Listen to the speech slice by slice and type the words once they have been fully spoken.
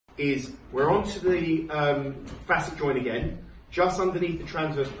is we're onto the facet joint again, just underneath the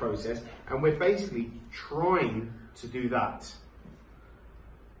transverse process, and we're basically trying to do that.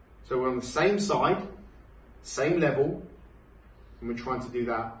 So we're on the same side, same level, and we're trying to do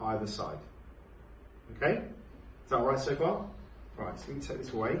that either side. Okay? Is that all right so far? Right, so let me take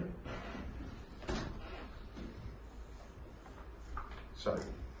this away. So,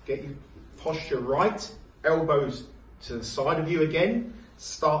 get your posture right, elbows to the side of you again,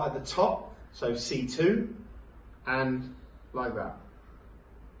 start at the top, so C2, and like that.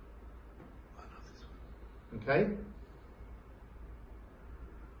 Okay?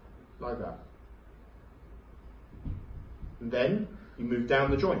 Like that. And then you move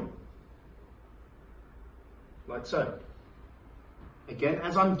down the joint. Like so. Again,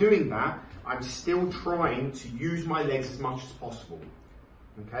 as I'm doing that, I'm still trying to use my legs as much as possible.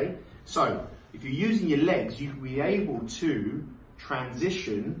 Okay? So, if you're using your legs, you will be able to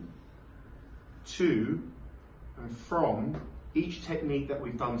transition to and from each technique that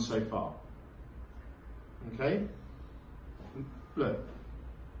we've done so far. Okay? Look,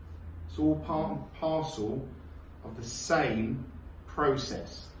 it's all part and parcel of the same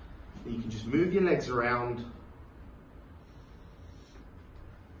process. You can just move your legs around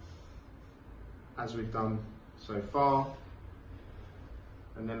as we've done so far,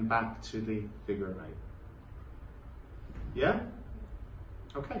 and then back to the figure of 8. Yeah?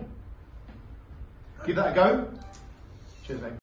 Okay. Give that a go. Cheers, mate.